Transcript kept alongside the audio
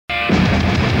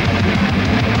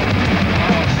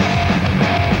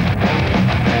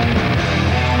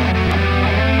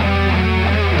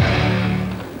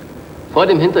Vor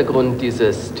dem Hintergrund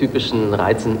dieses typischen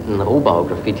reizenden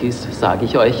Rohbau-Graffitis sage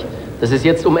ich euch, dass es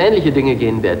jetzt um ähnliche Dinge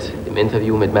gehen wird. Im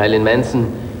Interview mit Marilyn Manson,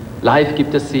 live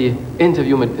gibt es sie,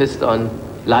 Interview mit Pist.On,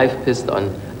 live Pist.On,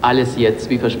 alles jetzt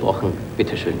wie versprochen.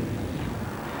 Bitteschön.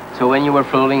 So when you were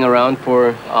floating around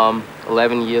for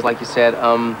 11 years, like you said,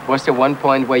 was there one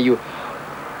point where you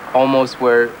almost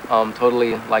were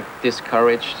totally like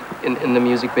discouraged in the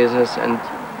music business and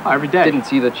every day didn't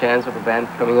see the chance of a band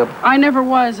coming up? I never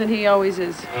was, and he always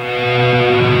is.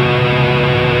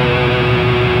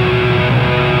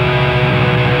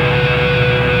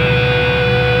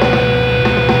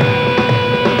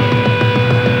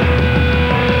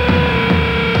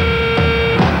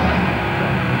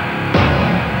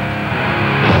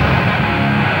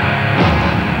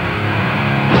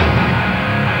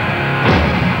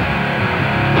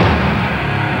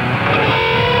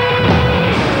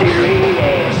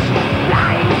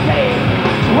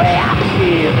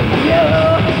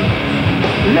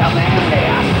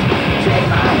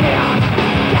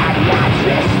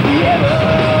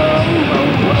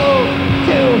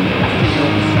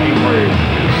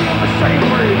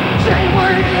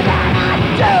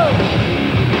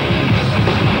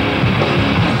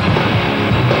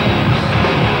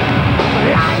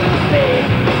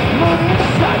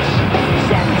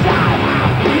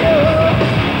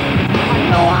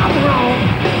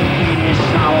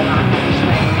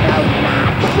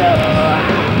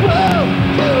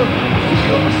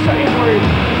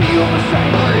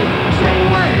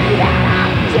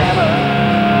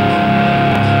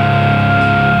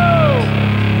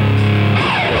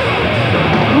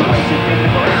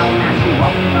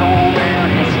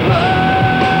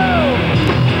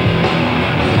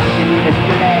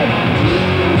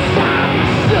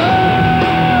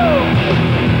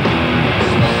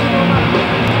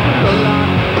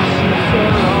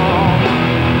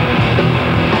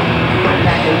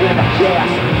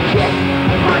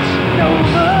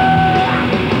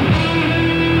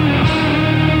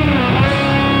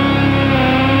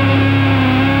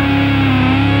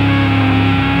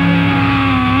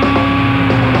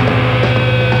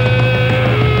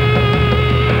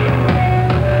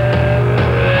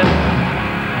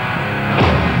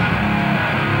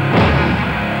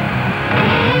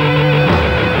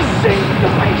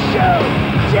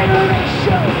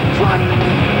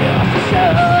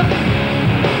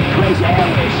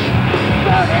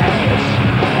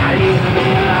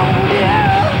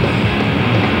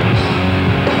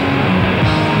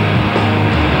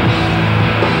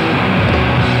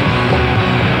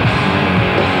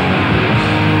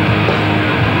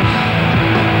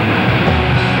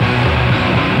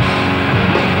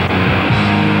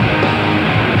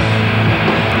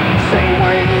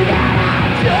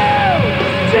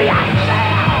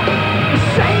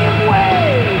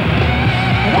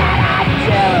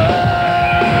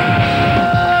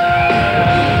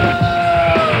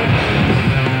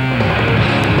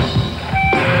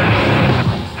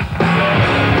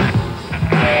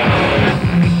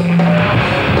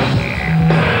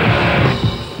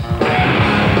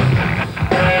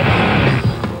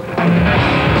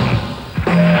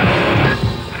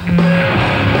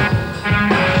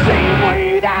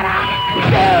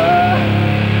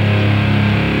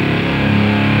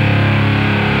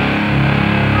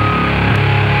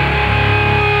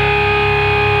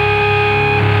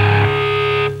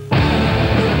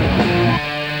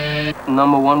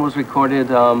 Number one was recorded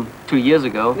 2 years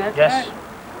ago. That's yes. Right.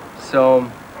 So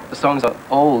the songs are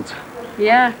old.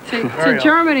 Yeah, to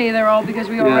Germany they're old because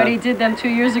we already did them 2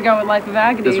 years ago at Life of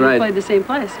Agony. That's right. We played the same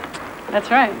place. That's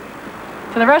right.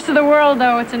 For the rest of the world,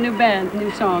 though, it's a new band,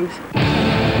 new songs.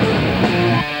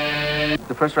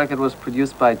 The first record was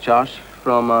produced by Josh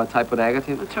from Type O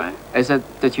Negative. That's right. Is it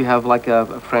that you have like a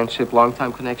friendship,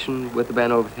 long-time connection with the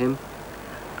band or with him?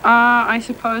 I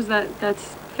suppose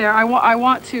that's fair. I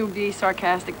want to be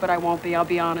sarcastic, but I won't be. I'll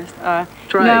be honest.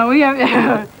 Try. No, we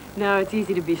have. No, it's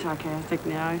easy to be sarcastic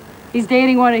now. He's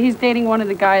dating one of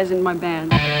the guys in my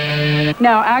band.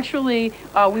 No, actually,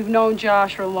 we've known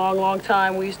Josh for a long, long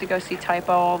time. We used to go see Type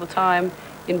O all the time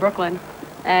in Brooklyn,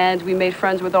 and we made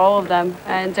friends with all of them.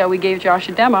 And we gave Josh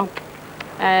a demo,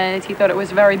 and he thought it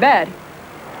was very bad.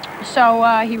 So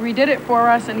he redid it for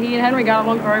us, and he and Henry got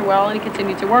along very well, and he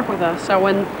continued to work with us. So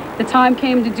when the time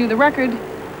came to do the record,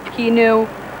 he knew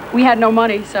we had no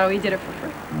money, so he did it for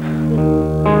free.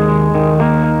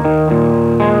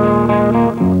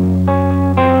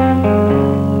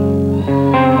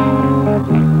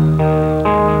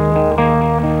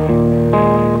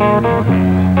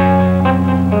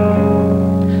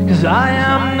 I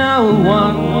am no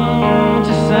one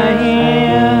to say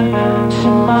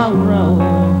tomorrow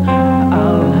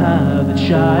I'll have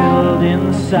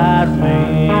beside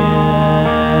me.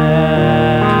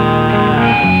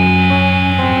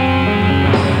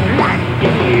 Like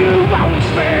if you want me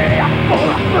for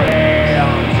a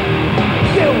friend,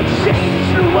 you'll change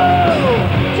the world.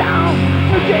 Don't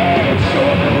forget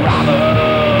you're the robber.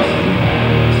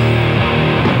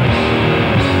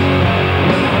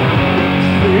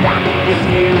 Like if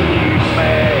you need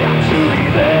me to be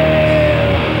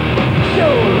there,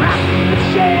 you'll have to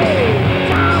shade.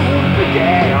 Don't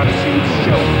forget to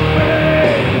show me.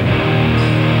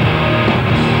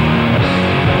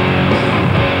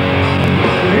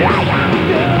 I am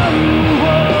the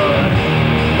one.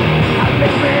 I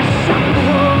make me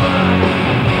someone.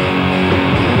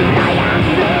 I am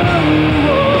the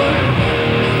one.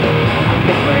 I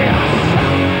make me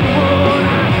someone.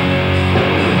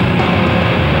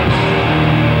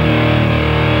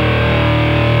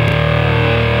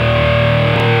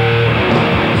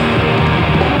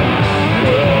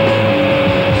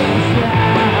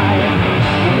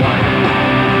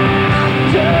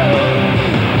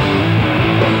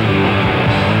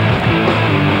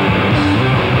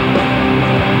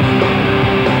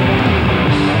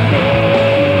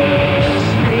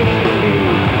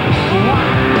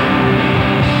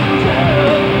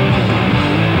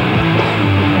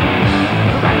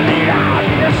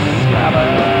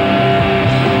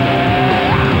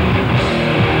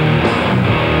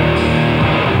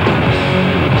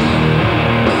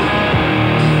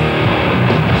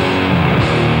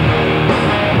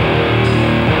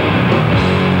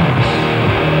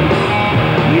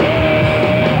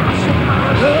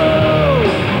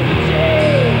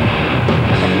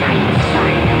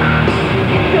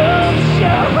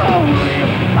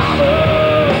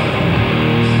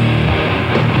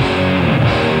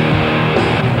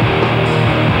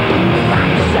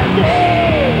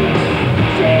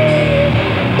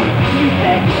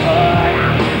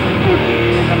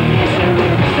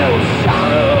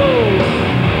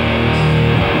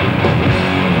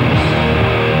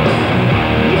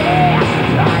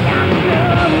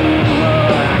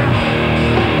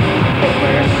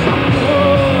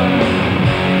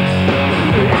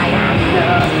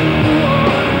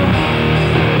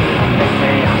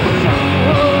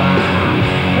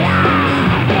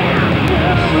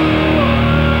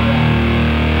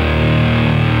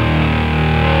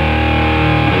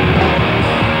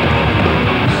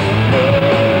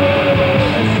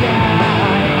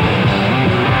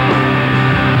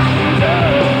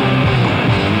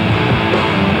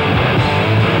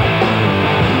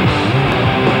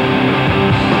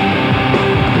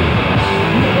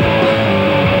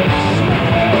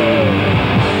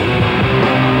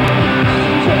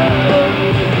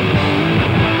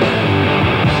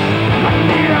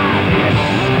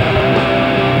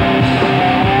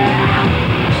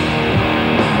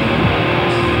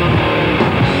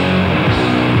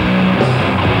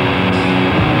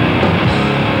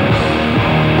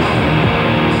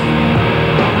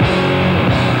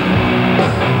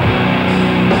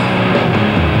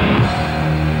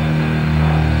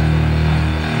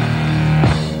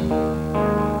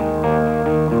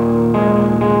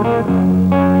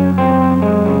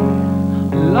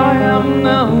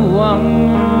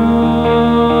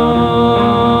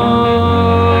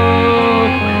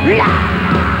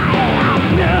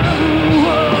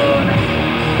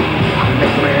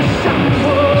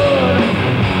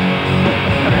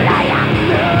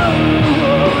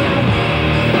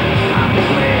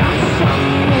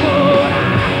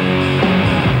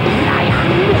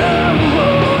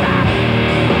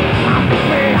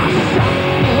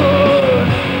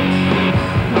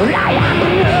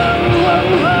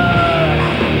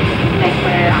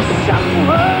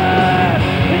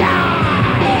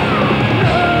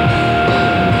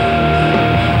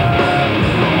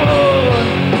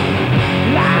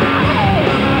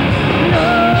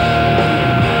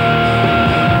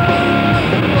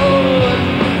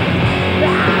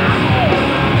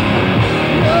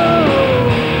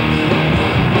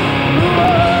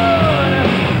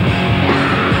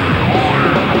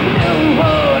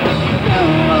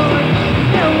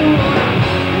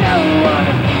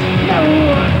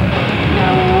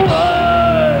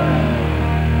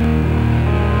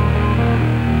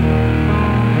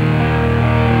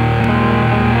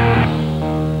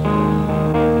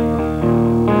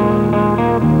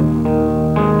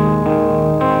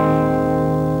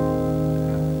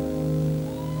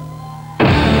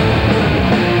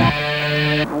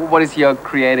 What is your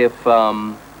creative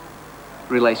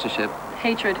relationship?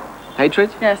 Hatred. Hatred?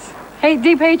 Yes.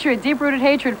 Deep hatred, deep-rooted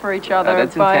hatred for each other.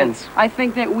 That's but intense. I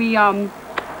think that we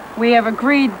have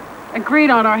agreed agreed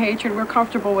on our hatred. We're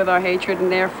comfortable with our hatred,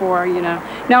 and therefore, you know.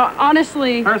 Now,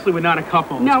 honestly... Personally, we're not a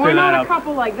couple. No, we're not a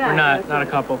couple like that. We're not a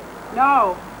couple.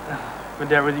 No. We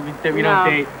don't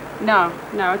date. No,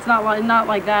 it's not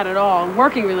like that at all.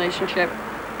 Working relationship.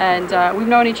 And we've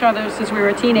known each other since we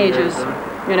were teenagers,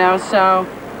 you know, so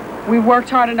we worked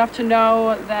hard enough to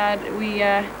know that we,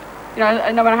 you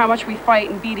know, no matter how much we fight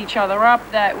and beat each other up,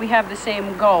 that we have the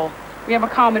same goal. We have a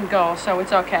common goal, so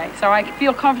it's okay. So I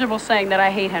feel comfortable saying that I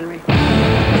hate Henry.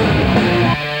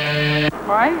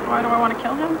 Why? Why do I want to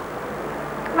kill him?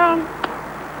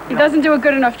 He doesn't do a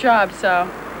good enough job, so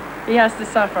he has to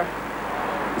suffer.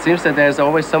 It seems that there's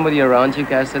always somebody around you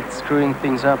guys that's screwing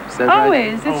things up. Is that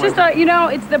always. right? It's just, you know,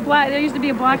 it's the black, there used to be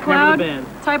a black cloud.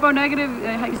 Typo Negative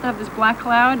used to have this black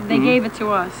cloud. They gave it to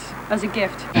us as a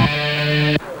gift.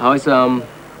 How is the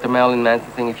Marilyn Manson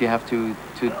thing, if you have to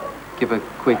give a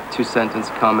quick 2-sentence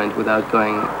comment without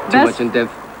going too much in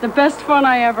depth? The best fun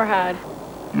I ever had.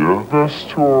 Yeah, best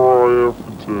tour I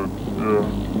ever did, yeah.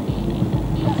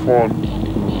 Fun.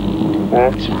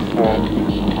 Lots of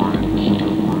fun.